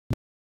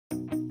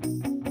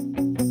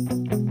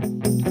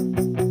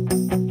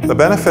The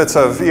benefits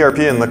of ERP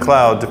in the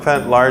cloud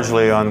depend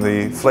largely on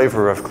the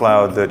flavor of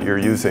cloud that you're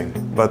using.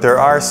 But there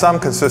are some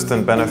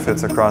consistent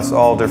benefits across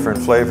all different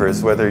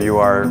flavors, whether you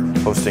are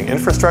hosting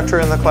infrastructure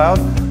in the cloud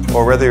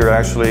or whether you're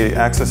actually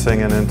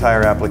accessing an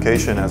entire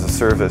application as a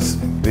service.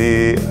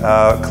 The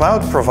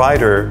cloud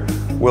provider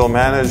will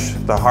manage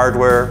the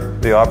hardware,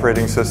 the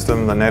operating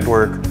system, the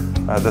network,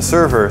 the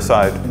server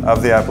side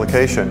of the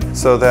application,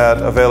 so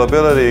that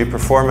availability,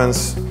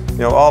 performance,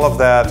 all of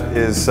that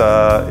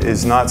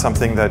is not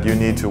something that you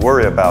need to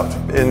worry about.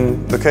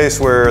 In the case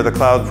where the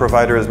cloud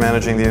provider is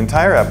managing the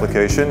entire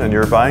application and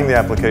you're buying the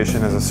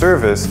application as a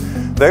service,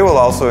 they will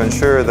also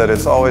ensure that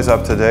it's always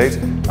up to date.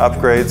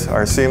 Upgrades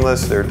are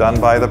seamless, they're done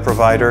by the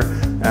provider,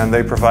 and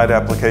they provide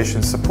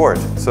application support.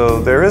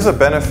 So there is a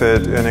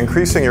benefit in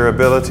increasing your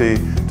ability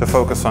to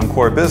focus on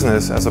core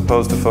business as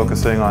opposed to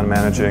focusing on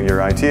managing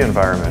your IT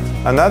environment.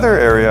 Another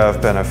area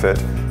of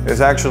benefit is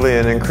actually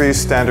an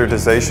increased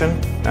standardization,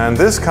 and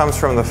this comes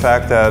from the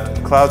fact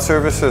that cloud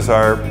services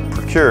are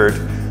procured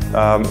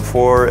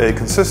for a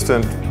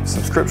consistent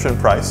subscription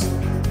price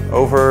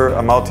over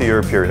a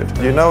multi-year period.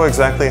 You know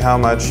exactly how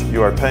much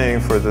you are paying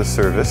for this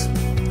service,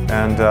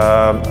 and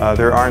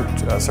there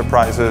aren't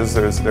surprises,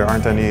 there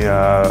aren't any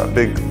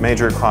big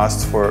major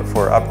costs for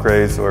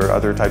upgrades or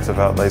other types of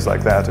outlays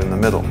like that in the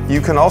middle. You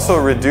can also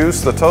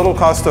reduce the total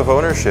cost of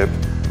ownership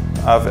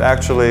of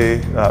actually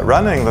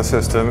running the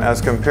system as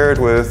compared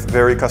with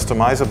very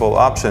customizable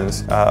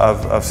options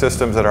of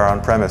systems that are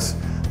on-premise,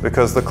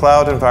 because the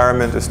cloud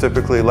environment is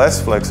typically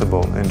less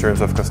flexible in terms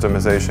of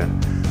customization.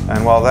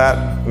 And while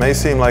that may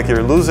seem like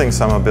you're losing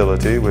some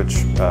ability,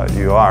 which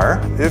you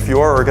are, if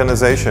your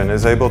organization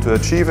is able to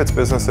achieve its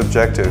business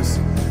objectives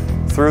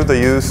through the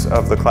use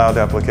of the cloud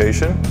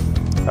application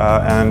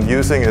and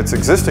using its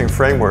existing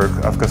framework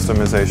of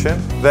customization,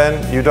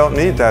 then you don't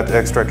need that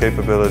extra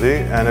capability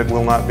and it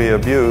will not be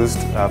abused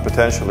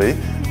potentially,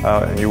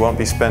 and you won't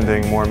be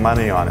spending more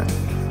money on it.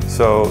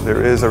 So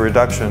there is a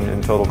reduction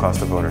in total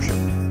cost of ownership.